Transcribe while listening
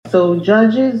So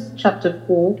Judges chapter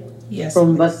 4, Yes,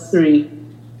 from please. verse 3,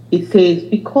 it says,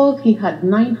 because he had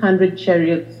 900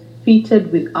 chariots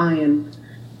fitted with iron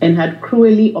and had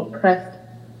cruelly oppressed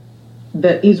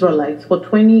the Israelites for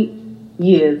 20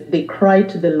 years, they cried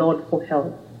to the Lord for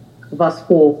help. Verse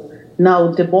 4,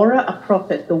 now Deborah, a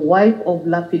prophet, the wife of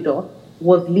Lapidoth,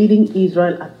 was leading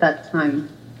Israel at that time.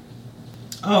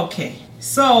 Okay,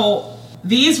 so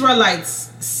the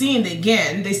Israelites sinned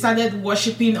again. They started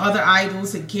worshiping other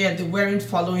idols again. They weren't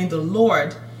following the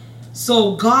Lord.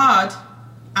 So God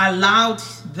allowed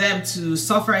them to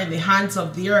suffer in the hands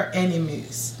of their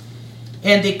enemies.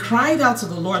 And they cried out to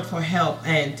the Lord for help.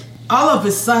 And all of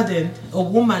a sudden, a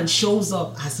woman shows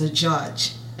up as a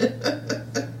judge.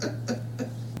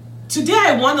 Today,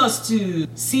 I want us to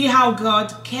see how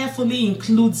God carefully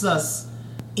includes us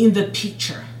in the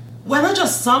picture. We're not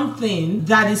just something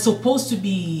that is supposed to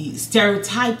be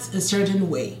stereotyped a certain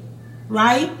way,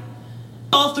 right?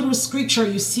 All through scripture,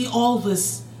 you see all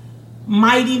this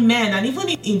mighty men, and even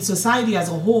in society as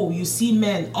a whole, you see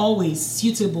men always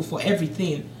suitable for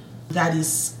everything that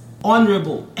is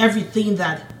honorable, everything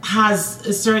that has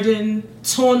a certain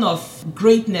tone of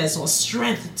greatness or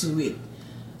strength to it.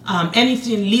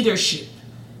 Anything leadership.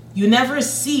 You never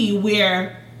see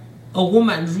where a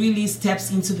woman really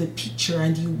steps into the picture,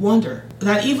 and you wonder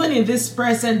that even in this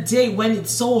present day, when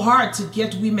it's so hard to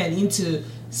get women into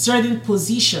certain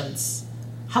positions,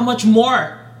 how much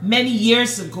more many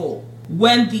years ago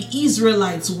when the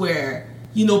Israelites were,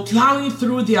 plowing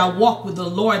through their walk with the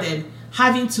Lord and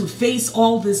having to face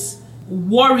all these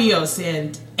warriors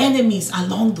and enemies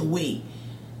along the way.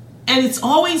 And it's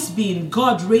always been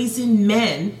God raising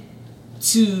men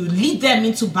to lead them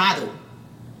into battle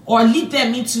or lead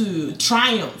them into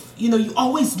triumph. You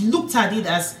always looked at it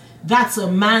as that's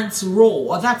a man's role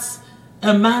or that's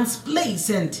a man's place.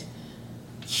 And,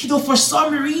 for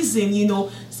some reason,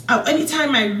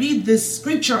 anytime I read this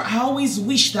scripture, I always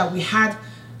wish that we had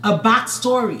a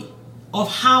backstory of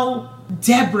how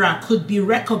Deborah could be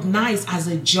recognized as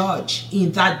a judge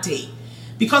in that day.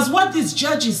 Because what these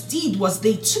judges did was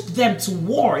they took them to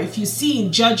war. If you see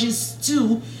in Judges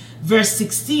 2, verse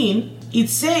 16, it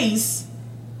says,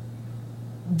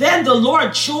 then the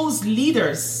Lord chose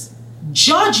leaders,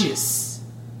 judges,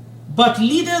 but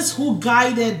leaders who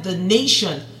guided the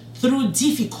nation through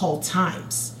difficult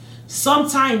times,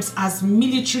 sometimes as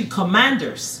military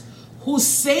commanders who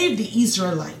saved the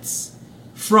Israelites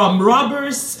from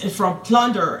robbers and from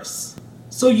plunderers.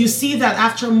 So you see that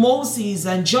after Moses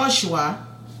and Joshua,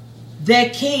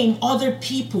 there came other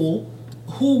people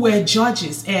who were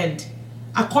judges. And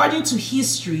according to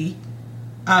history,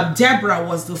 Deborah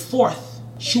was the fourth.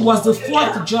 She was the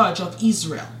fourth judge of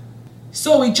Israel.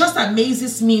 So it just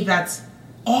amazes me that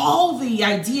all the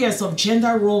ideas of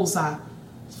gender roles are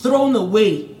thrown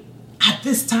away at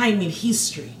this time in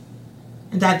history.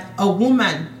 And that a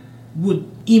woman would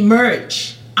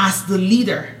emerge as the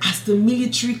leader, as the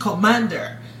military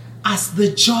commander, as the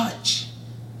judge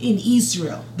in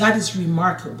Israel. That is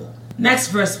remarkable. Next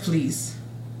verse, please.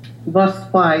 Verse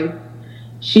 5.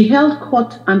 She held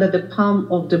court under the palm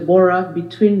of Deborah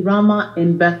between Ramah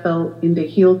and Bethel in the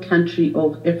hill country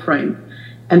of Ephraim.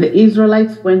 And the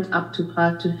Israelites went up to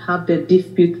her to have their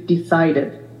dispute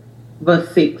decided.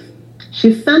 Verse 6.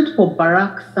 She sent for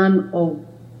Barak, son of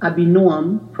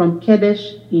Abinoam, from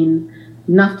Kadesh in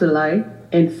Naphtali,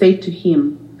 and said to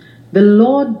him, the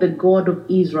Lord, the God of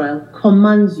Israel,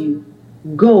 commands you,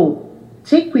 go,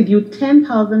 take with you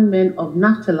 10,000 men of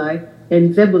Naphtali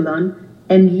and Zebulun,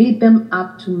 and lead them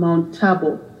up to Mount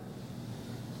Tabor.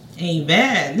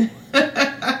 Amen.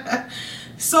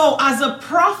 So as a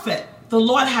prophet, the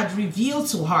Lord had revealed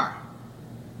to her.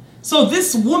 So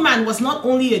this woman was not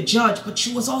only a judge, but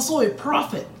she was also a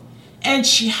prophet. And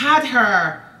she had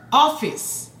her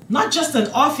office, not just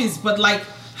an office, but like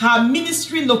her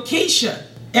ministry location.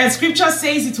 And scripture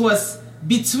says it was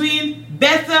between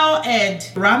Bethel and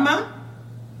Ramah.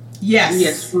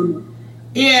 Yes.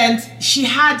 And she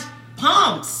had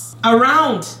palms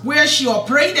around where she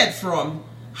operated from.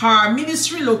 Her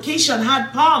ministry location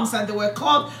had palms, and they were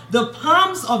called the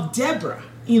palms of Deborah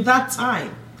in that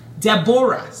time.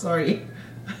 Deborah, sorry.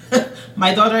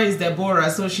 My daughter is Deborah,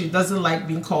 so she doesn't like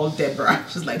being called Deborah.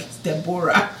 She's like, it's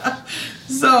Deborah.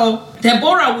 So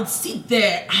Deborah would sit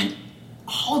there, and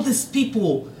all these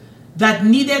people that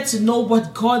needed to know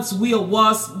what God's will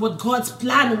was, what God's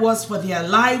plan was for their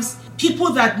lives,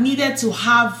 people that needed to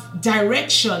have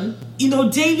direction,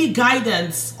 daily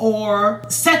guidance or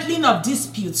settling of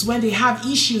disputes when they have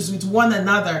issues with one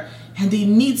another and they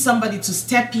need somebody to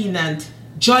step in and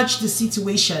judge the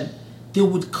situation, they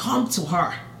would come to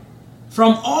her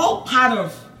from all part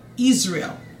of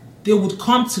Israel. they would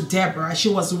come to Deborah. She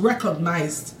was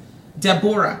recognized,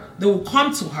 Deborah. They would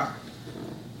come to her.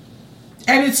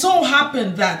 And it so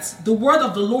happened that the word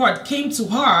of the Lord came to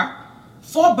her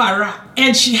for Barak.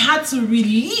 And she had to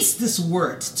release this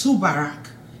word to Barak.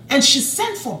 And she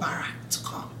sent for Barak to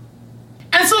come.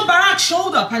 And so Barak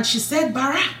showed up and she said,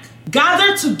 Barak,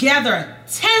 gather together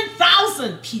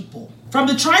 10,000 people from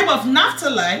the tribe of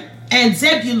Naphtali and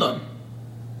Zebulun.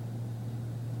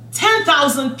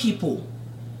 10,000 people.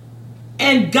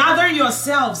 And gather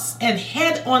yourselves and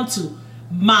head on to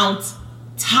Mount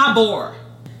Tabor.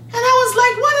 And I was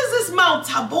like, what is this Mount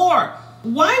Tabor?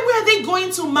 Why were they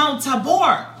going to Mount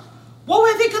Tabor? What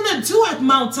were they going to do at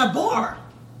Mount Tabor?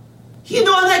 You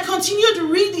know, and I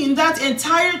continued reading that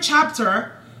entire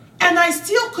chapter, and I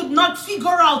still could not figure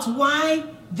out why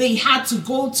they had to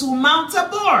go to Mount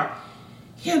Tabor.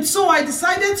 And so I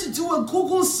decided to do a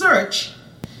Google search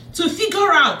to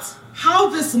figure out how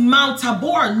this Mount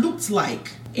Tabor looked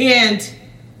like and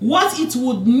what it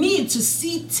would mean to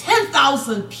see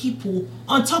 10,000 people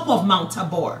on top of Mount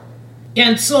Tabor.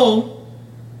 And so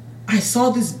I saw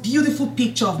this beautiful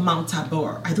picture of Mount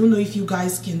Tabor. I don't know if you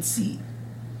guys can see.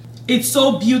 It's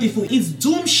so beautiful. It's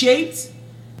dome-shaped.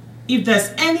 If there's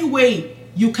any way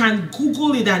you can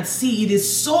Google it and see, it is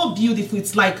so beautiful.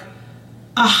 It's like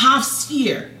a half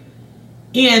sphere.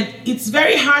 And it's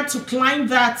very hard to climb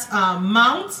that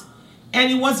mount. And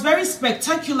it was very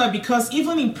spectacular because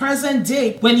even in present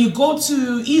day, when you go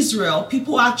to Israel,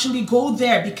 people actually go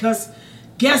there because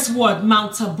guess what?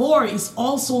 Mount Tabor is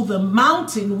also the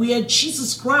mountain where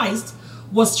Jesus Christ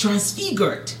was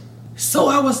transfigured. So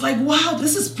I was like, wow,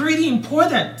 this is pretty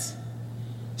important.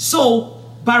 So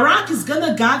Barak is going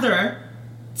to gather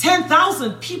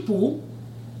 10,000 people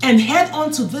and head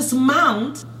on to this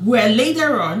mount where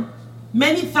later on,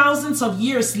 many thousands of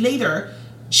years later,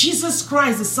 Jesus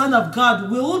Christ, the Son of God,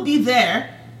 will be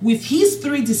there with his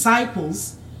 3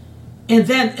 disciples. And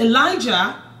then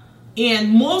Elijah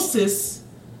and Moses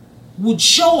would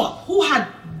show up, who had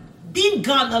been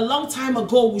gone a long time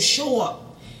ago, would show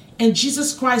up. And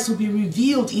Jesus Christ will be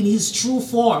revealed in his true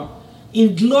form,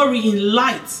 in glory, in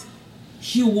light.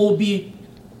 He will be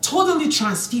totally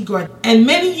transfigured. And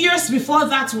many years before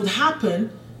that would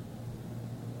happen,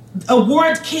 a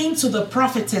word came to the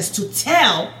prophetess to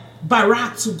tell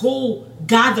Barak to go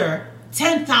gather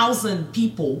 10,000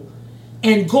 people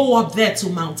and go up there to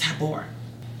Mount Tabor.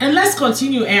 And let's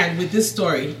continue, Anne, with this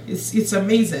story. It's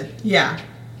amazing. Yeah.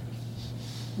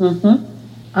 Verse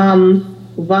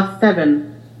 7.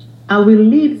 I will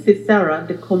lead Sisera,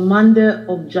 the commander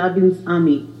of Jabin's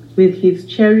army, with his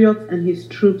chariots and his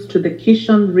troops to the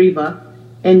Kishon River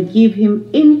and give him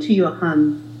into your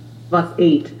hands. Verse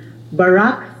 8.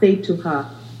 Barak said to her,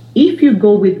 if you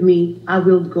go with me, I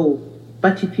will go.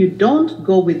 But if you don't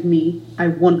go with me, I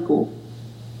won't go.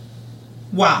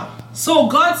 Wow. So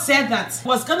God said that he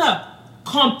was going to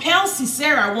compel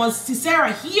Sisera. Once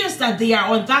Sisera hears that they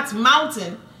are on that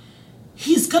mountain,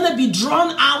 he's going to be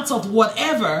drawn out of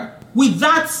whatever with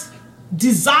that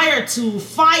desire to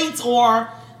fight or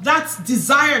that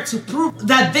desire to prove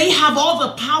that they have all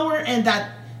the power and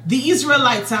that the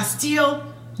Israelites are still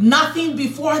nothing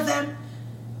before them.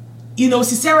 You know,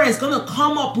 Sisera is going to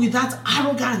come up with that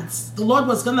arrogance. The Lord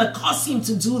was going to cause him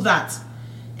to do that.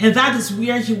 And that is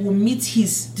where he will meet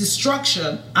his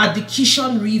destruction at the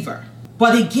Kishon River.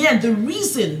 But again, the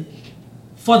reason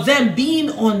for them being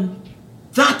on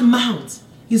that mount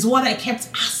is what I kept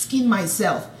asking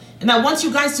myself. And I want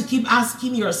you guys to keep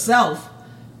asking yourself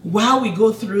while we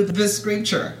go through this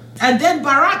scripture. And then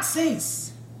Barak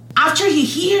says, after he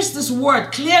hears this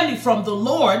word clearly from the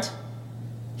Lord,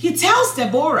 he tells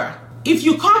Deborah, if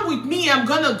you come with me, I'm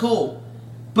going to go.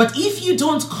 But if you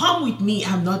don't come with me,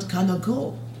 I'm not going to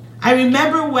go. I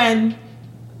remember when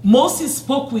Moses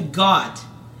spoke with God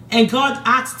and God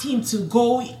asked him to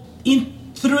go in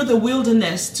through the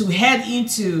wilderness to head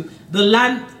into the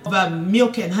land of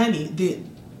milk and honey,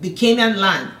 the Canaan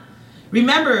land.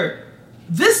 Remember,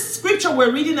 this scripture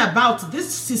we're reading about,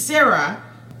 this Sisera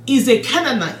is a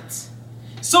Canaanite.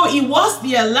 So it was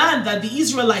their land that the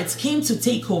Israelites came to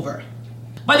take over.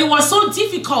 But it was so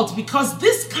difficult because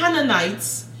these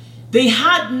Canaanites, they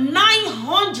had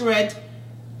 900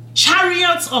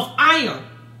 chariots of iron.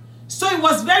 So it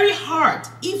was very hard.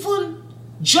 Even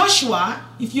Joshua,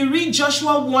 if you read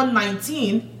Joshua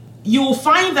 1:19, you will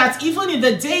find that even in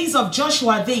the days of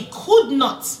Joshua, they could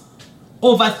not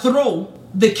overthrow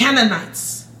the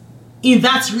Canaanites in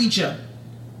that region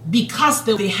because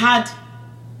they had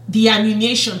the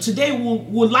ammunition. Today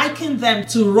we'll liken them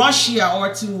to Russia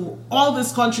or to all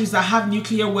these countries that have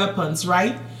nuclear weapons,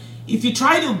 right? If you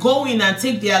try to go in and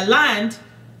take their land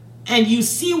and you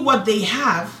see what they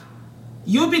have,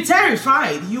 You'll be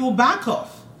terrified. You'll back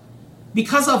off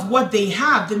because of what they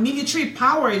have. The military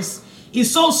power is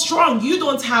so strong. You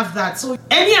don't have that. So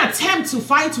any attempt to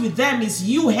fight with them is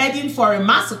you heading for a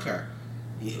massacre.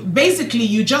 Basically,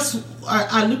 you just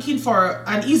are looking for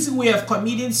an easy way of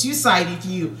committing suicide if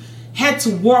you head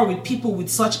to war with people with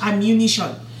such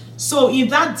ammunition. So in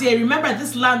that day, remember,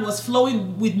 this land was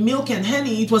flowing with milk and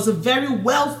honey. It was a very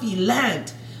wealthy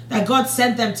land that God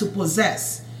sent them to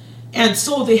possess. And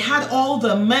so they had all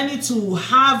the money to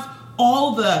have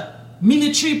all the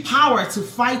military power to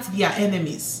fight their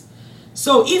enemies.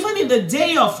 So even in the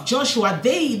day of Joshua,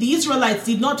 the Israelites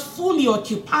did not fully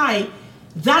occupy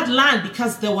that land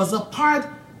because there was a part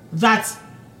that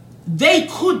they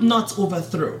could not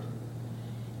overthrow.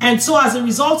 And so as a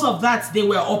result of that, they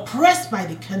were oppressed by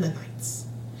the Canaanites.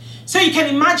 So you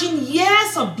can imagine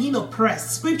years of being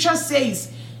oppressed. Scripture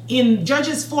says in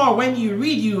Judges 4, when you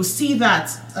read, you see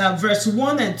that verse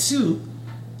 1 and 2,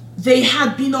 they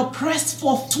had been oppressed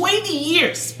for 20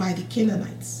 years by the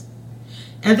Canaanites.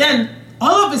 And then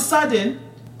all of a sudden,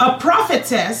 a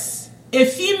prophetess, a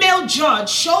female judge,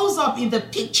 shows up in the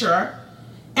picture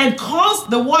and calls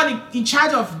the one in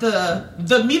charge of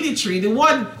the military, the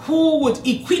one who would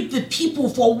equip the people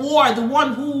for war, the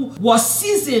one who was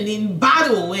seasoned in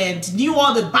battle and knew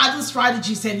all the battle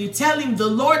strategies, and you tell him the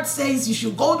Lord says you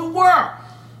should go to war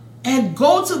and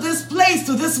go to this place,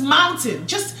 to this mountain.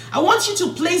 I want you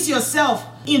to place yourself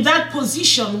in that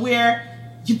position where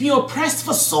you've been oppressed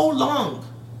for so long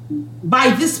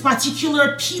by this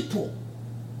particular people.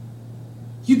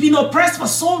 You've been oppressed for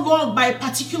so long by a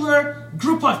particular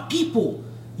group of people.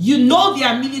 You know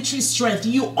their military strength.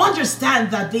 You understand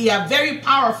that they are very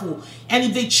powerful. And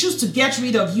if they choose to get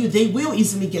rid of you, they will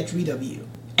easily get rid of you.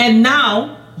 And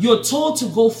now you're told to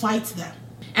go fight them.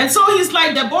 And so he's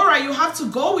like, Deborah, you have to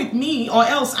go with me or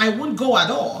else I won't go at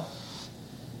all.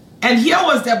 And here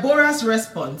was Deborah's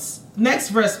response. Next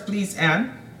verse, please,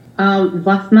 Anne.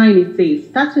 Verse 9, it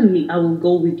says, "Certainly I will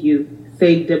go with you,"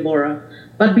 said Deborah.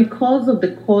 "But because of the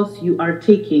course you are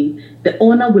taking, the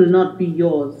honor will not be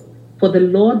yours, for the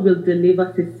Lord will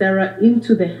deliver Sisera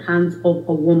into the hands of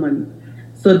a woman."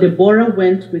 So Deborah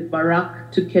went with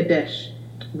Barak to Kadesh.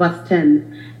 Verse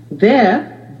 10,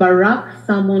 there Barak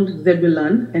summoned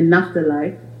Zebulun and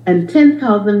Naphtali, and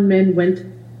 10,000 men went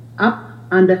up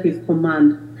under his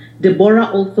command. Deborah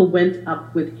also went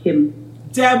up with him.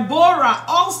 Deborah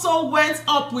also went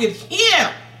up with him.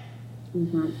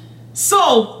 Mm-hmm.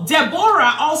 So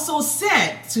Deborah also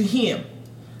said to him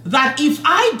that if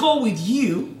I go with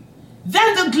you,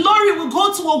 then the glory will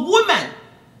go to a woman.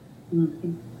 Mm-hmm.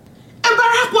 And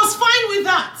Barak was fine with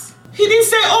that. He didn't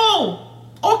say, oh,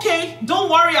 okay, don't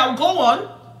worry, I'll go on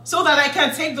so that I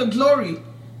can take the glory.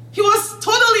 He was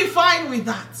totally fine with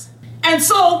that. And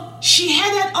so she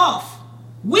headed off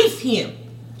with him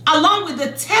along with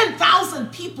the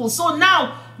 10,000 people. So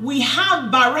now we have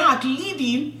Barak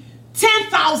leading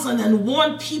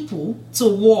 10,001 people to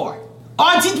war.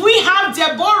 Or did we have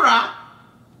Deborah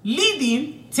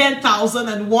leading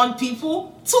 10,001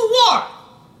 people to war?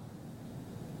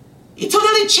 It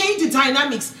totally changed the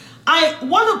dynamics. I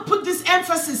want to put this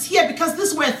emphasis here because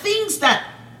these were things that,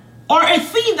 or a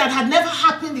thing that had never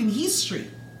happened in history.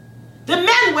 The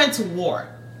men went to war.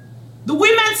 The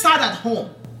women sat at home.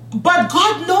 But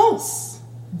God knows.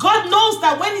 God knows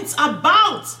that when it's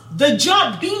about the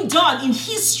job being done in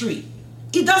history,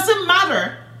 it doesn't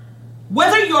matter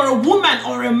whether you're a woman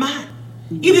or a man.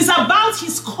 It is about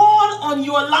his call on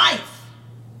your life.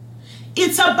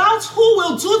 It's about who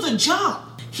will do the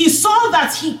job. He saw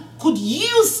that he could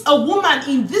use a woman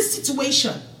in this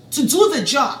situation to do the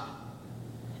job.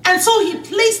 And so he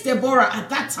placed Deborah at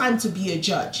that time to be a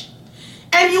judge.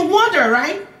 And you wonder,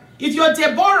 right? If you're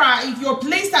Deborah, if you're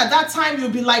placed at that time, you'll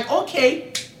be like,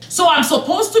 okay, so I'm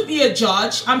supposed to be a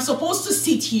judge. I'm supposed to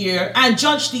sit here and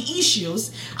judge the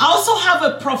issues. I also have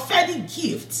a prophetic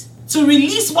gift to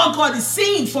release what God is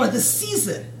saying for the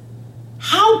season.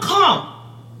 How come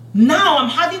now I'm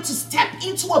having to step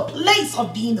into a place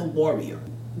of being a warrior?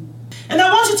 And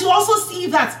I want you to also see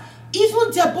that even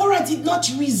Deborah did not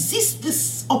resist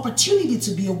this opportunity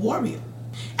to be a warrior.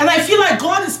 And I feel like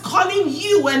God is calling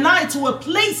you and I to a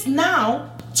place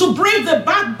now to break the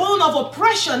backbone of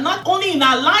oppression, not only in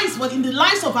our lives, but in the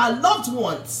lives of our loved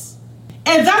ones.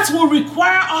 And that will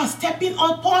require us stepping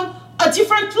upon a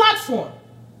different platform.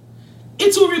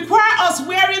 It will require us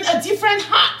wearing a different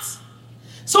hat.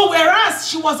 So whereas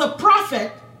she was a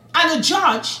prophet and a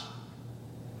judge,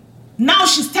 now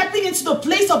she's stepping into the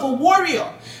place of a warrior.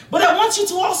 But I want you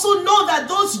to also know that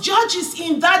those judges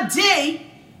in that day,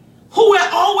 who were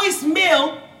always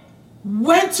male,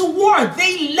 went to war.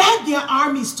 They led their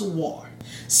armies to war.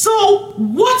 So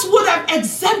what would have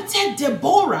exempted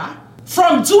Deborah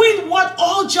from doing what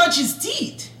all judges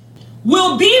did?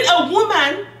 Will being a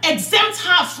woman exempt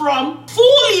her from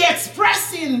fully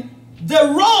expressing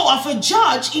the role of a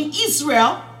judge in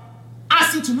Israel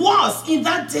as it was in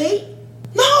that day?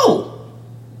 No.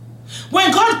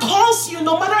 When God calls you,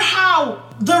 no matter how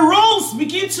the roles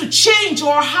begin to change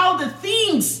or how the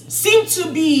things seem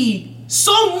to be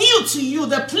so new to you,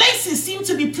 the places seem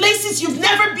to be places you've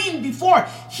never been before,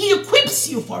 He equips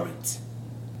you for it.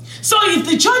 So if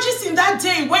the judges in that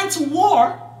day went to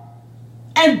war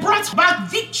and brought back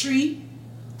victory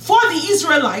for the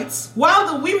Israelites,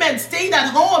 while the women stayed at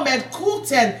home and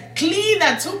cooked and cleaned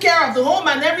and took care of the home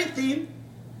and everything,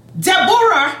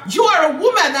 Deborah, you are a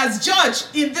woman as judge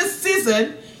in this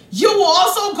season. You will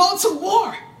also go to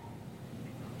war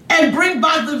and bring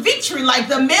back the victory like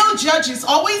the male judges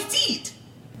always did.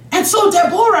 And so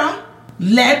Deborah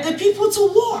led the people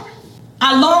to war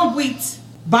along with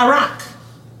Barak.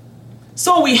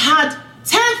 So we had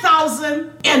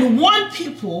 10,001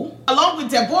 people along with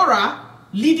Deborah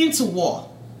leading to war.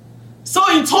 So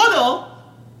in total,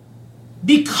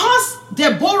 because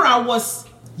Deborah was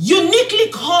uniquely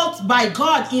called by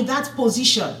God in that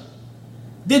position,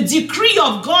 the decree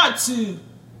of God to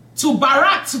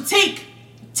Barak to take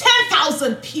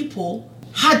 10,000 people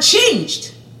had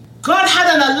changed. God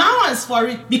had an allowance for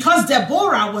it because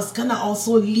Deborah was going to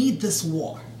also lead this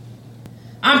war.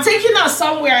 I'm taking us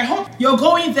somewhere. I hope you're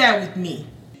going there with me.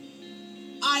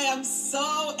 I am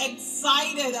so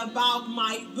excited about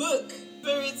my book,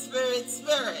 Spirit, Spirit,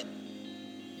 Spirit.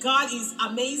 God is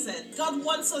amazing. God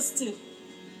wants us to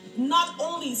not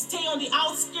only stay on the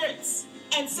outskirts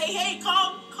and say, hey,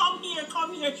 come here,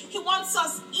 come here. He wants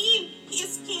us in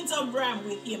His kingdom realm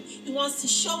with Him. He wants to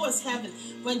show us heaven.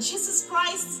 When Jesus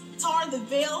Christ tore the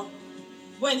veil,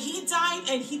 when He died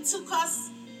and He took us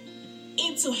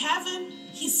into heaven,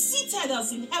 He seated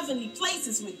us in heavenly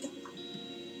places with God.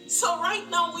 So right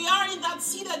now we are in that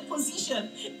seated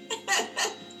position.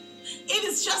 It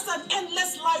is just an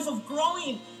endless life of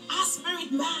growing our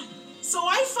spirit man. So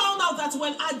I found out that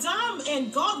when Adam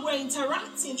and God were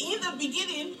interacting in the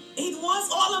beginning, it was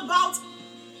all about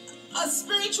a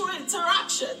spiritual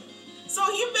interaction. So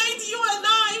He made you and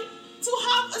I to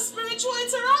have a spiritual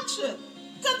interaction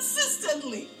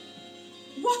consistently.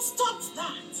 What stopped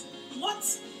that?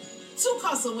 What took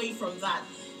us away from that?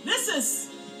 This is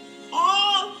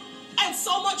all and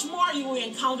so much more you will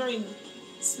encounter in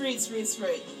Spirit, Spirit,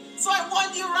 Spirit. So I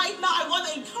want you right now, I want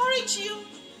to encourage you.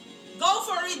 Go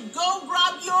for it. Go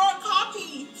grab your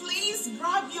copy. Please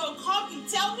grab your copy.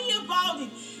 Tell me about it.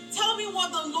 Tell me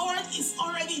what the Lord is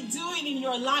already doing in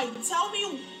your life. Tell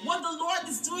me what the Lord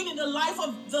is doing in the life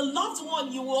of the loved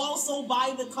one you will also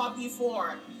buy the copy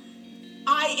for.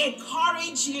 I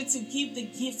encourage you to give the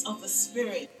gift of the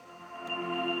Spirit.